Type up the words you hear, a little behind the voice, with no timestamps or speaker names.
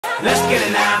Let's get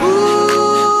it now. I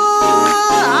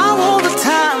want the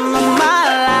time of my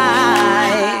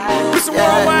life. It's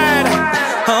worldwide.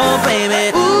 Oh, baby.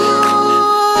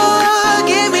 Ooh,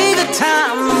 give me the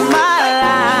time of my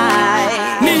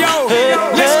life. Neo,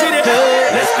 let's get it.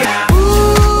 Let's get it.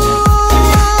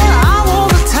 I want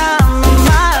the time of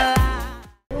my life.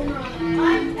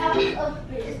 I'm out of it.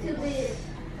 It's too big.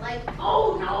 Like,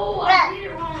 oh no, I did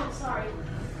it wrong. Sorry.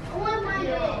 I want my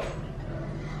bed.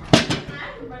 I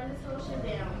can burn this whole shit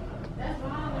down. That's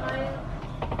wrong, Maya.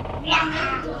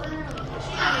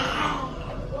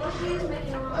 Well, she's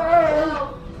making it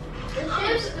wrong. The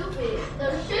shift's stupid. The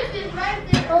shift is right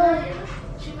there.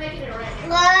 She's making it right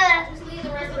now. Just leave the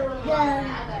rest of the room alone. I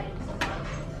got it.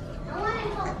 I want to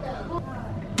help though.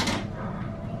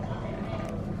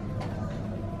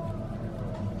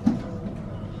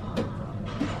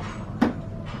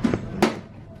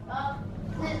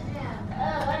 I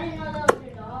didn't know that was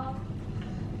your dog.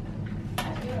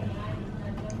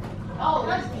 Oh,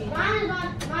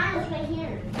 mine is right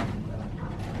here.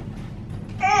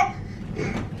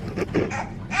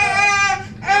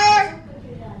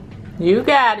 You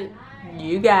got it.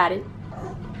 You got it.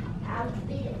 I'll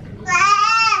feed it.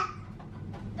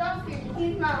 Don't feed it.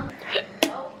 He's not.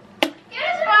 Oh. Get it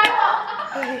to my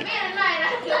hole. Man, at night, I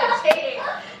feel cheating.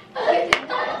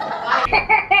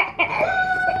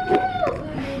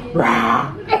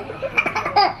 Rah.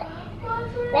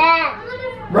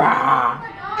 Rah.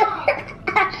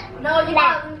 No, you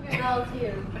gotta leave your nose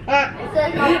here. It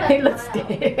says no pet He looks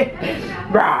scared.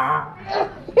 Rah.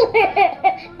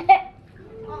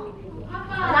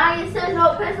 Now it says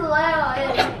no pencil allowed.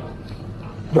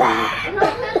 Rah. No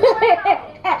pencil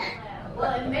allowed.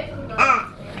 Well, it makes them go.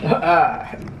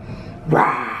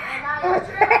 Rah.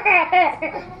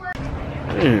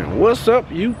 Man, what's up,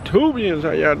 YouTubians?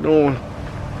 How y'all doing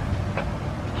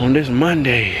on this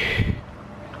Monday?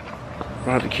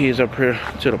 Brought the kids up here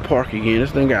to the park again.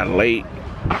 This thing got late.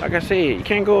 Like I said, you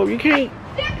can't go to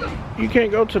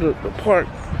the park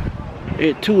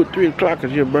at 2 or 3 o'clock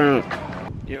because you're burned.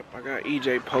 Yep, I got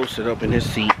EJ posted up in his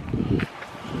seat.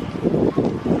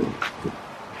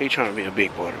 He trying to be a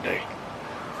big boy today.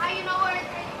 How you know where it is?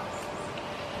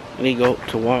 And he go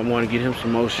to Walmart to get him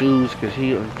some more shoes because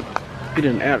he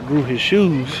done outgrew his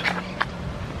shoes.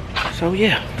 So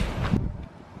yeah.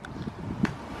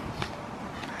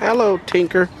 Hello,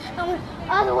 Tinker.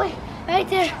 All the way right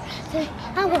there.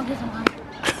 I'm going to get some water.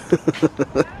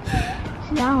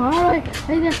 No, all right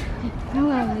there.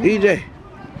 EJ,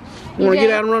 you want to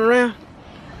get out and run around?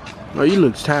 Oh, you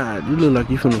look tired. You look like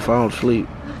you finna fall asleep.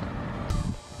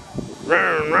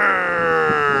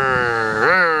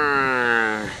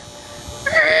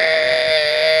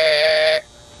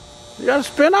 You gotta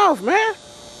spin off, man.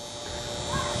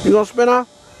 You gonna spin off?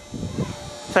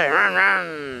 Say run,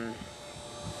 run.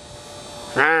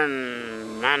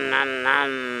 Run, run, run,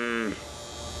 run.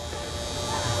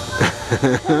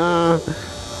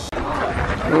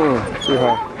 Too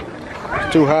high. It's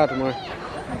too high tomorrow.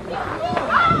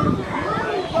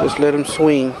 Just let him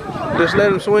swing. Just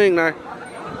let him swing now.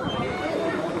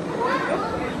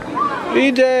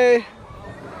 EJ.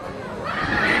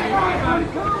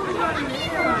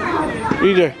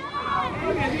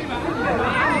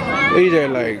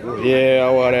 EJ like, yeah,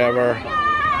 whatever.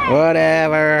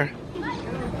 Whatever.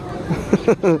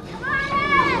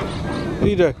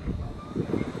 EJ.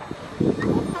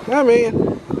 Come in.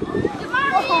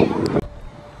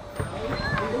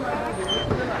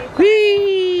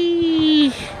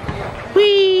 Wee!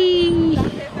 Wee!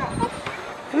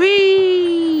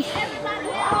 Wee!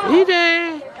 EJ!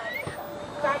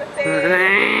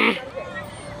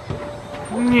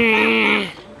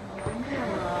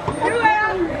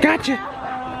 Gotcha!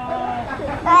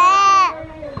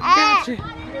 Gotcha!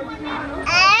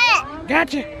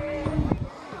 Gotcha!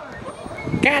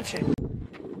 Gotcha!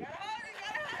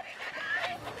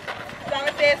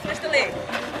 Simon says switch the leg.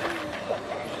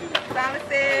 Simon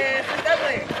says switch that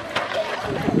leg.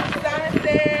 Simon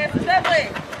says switch that leg.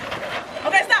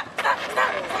 Okay, stop, stop,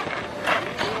 stop, stop.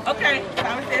 Okay,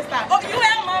 Simon says stop. Oh, you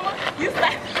out, mama. You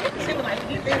stop. She was like,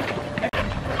 you think.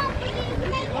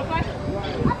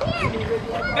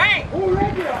 Bang!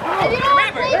 River!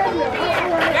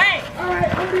 Bang!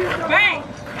 Bang!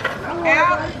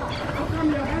 Out!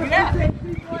 Yeah!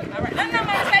 Alright, no,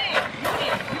 mama, stay in. You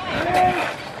in.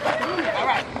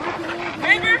 Alright.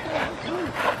 River!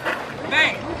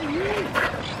 Bang!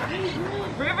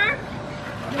 River!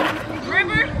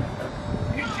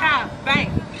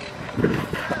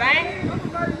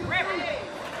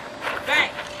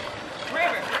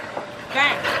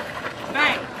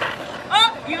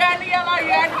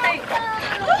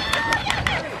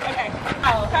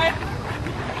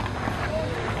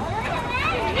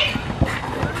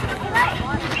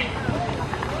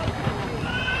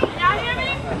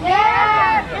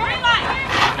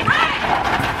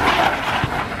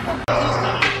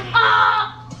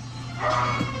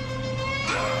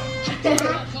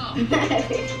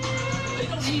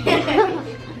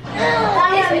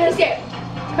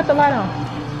 Put the light on.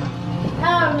 I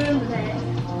don't remember that.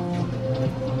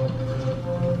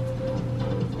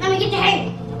 Let me get your hand.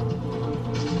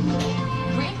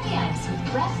 Break the ice with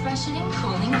breath-freshening,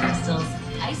 cooling crystals.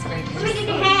 Icebergers. Let me get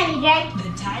your hand, Jay. The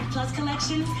Tide Plus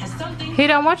collection has something. He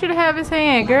don't want you to have his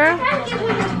hand, girl.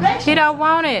 He don't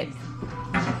want it. In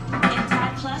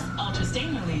Tide Plus Ultra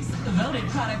Stain Release, voted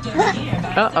product of the year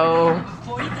by Uh-oh.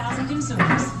 40,000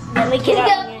 consumers. Let me get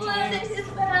up.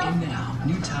 And now,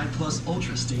 new Tide Plus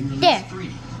Ultra Stain Release There.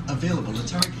 3. Available at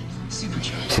Target.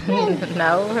 Supercharged.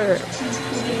 No, her.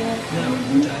 Now,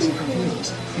 new Dyson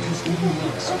perfumes. Because even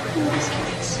love spray release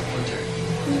gets dirty.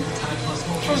 Tide Plus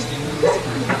Ultra Stain Release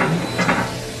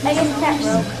 3. I guess that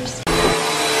rope.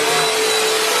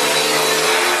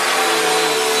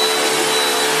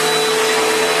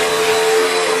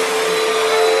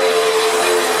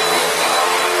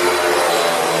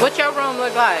 What your room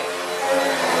look like?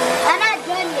 I'm not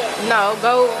done yet. No,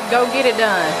 go get it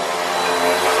done.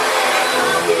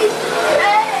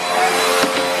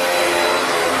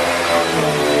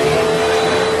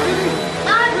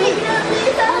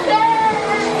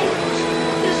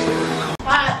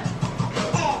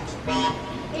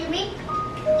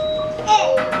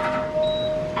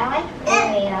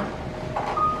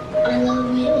 I love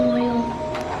mint oil.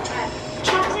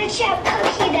 Chocolate chip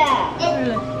cookie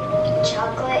dough.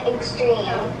 Chocolate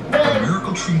extreme.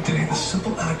 Miracle Treat Day, the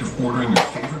simple act of ordering your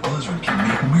favorite blizzard can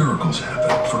make miracles happen.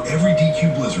 For every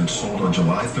DQ Blizzard sold on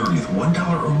July 30th,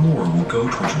 $1 or more will go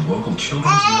towards your local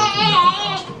children's miracle network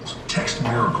hospitals. Text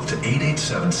MIRACLE to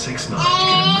 88769 to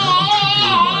get a Miracle Treat Day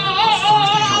reminder on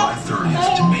Thursday, July 30th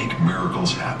to make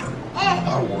miracles happen.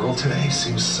 Our world today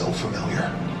seems so familiar.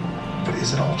 But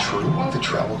is it all true what the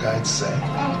travel guides say?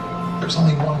 There's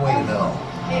only one way to know.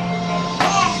 Be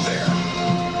there.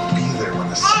 Be there when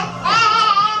the sun rises.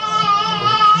 When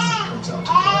the king comes out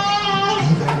to play. Be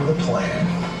there with a plan.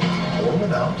 Or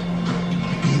without.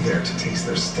 Be there to taste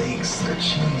their steaks, their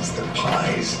cheese, their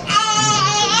pies. Be there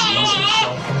to lose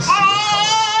yourself in a secret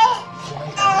house. Fly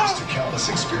hours to countless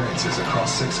experiences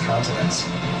across 6 continents.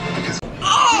 Because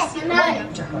I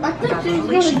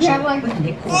think she's gonna grab like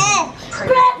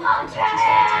grandma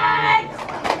tag!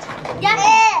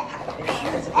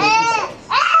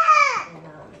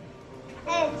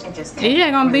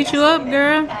 DJ gonna beat you up,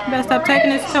 girl. Better stop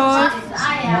taking his toys. Gosh,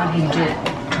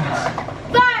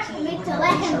 I need to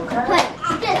let him put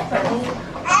this.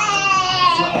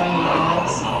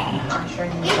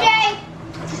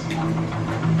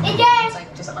 EJ!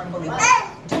 Just unbelievable.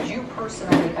 Did you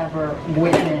personally ever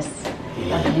witness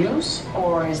abuse,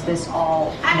 or is this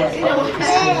all what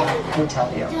Christina would tell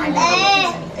you? I never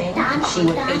witnessed anything. She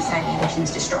would FaceTime me when she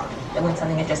was distraught. That when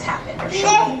something had just happened, or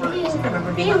show me photos. I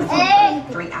remember being on the phone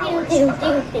for 3 hours of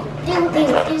her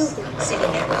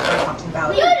sitting there with her talking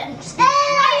about just being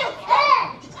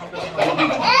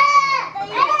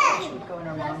she would go in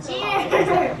her mom's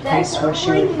Place where she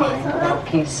would find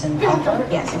peace and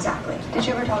comfort? Yes, exactly. Did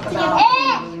you ever talk about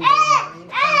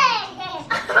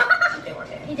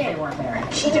they weren't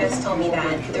married? She just told me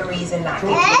that the reason that they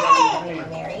were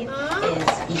married is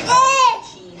because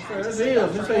she had to say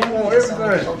Just say you want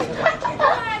everything.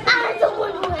 I'm the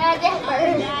one who had that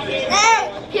first.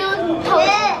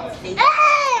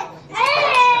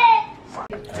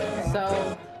 So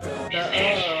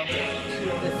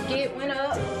the skit went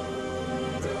up.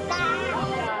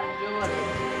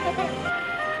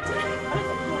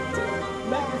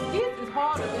 The skit is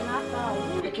harder than I thought.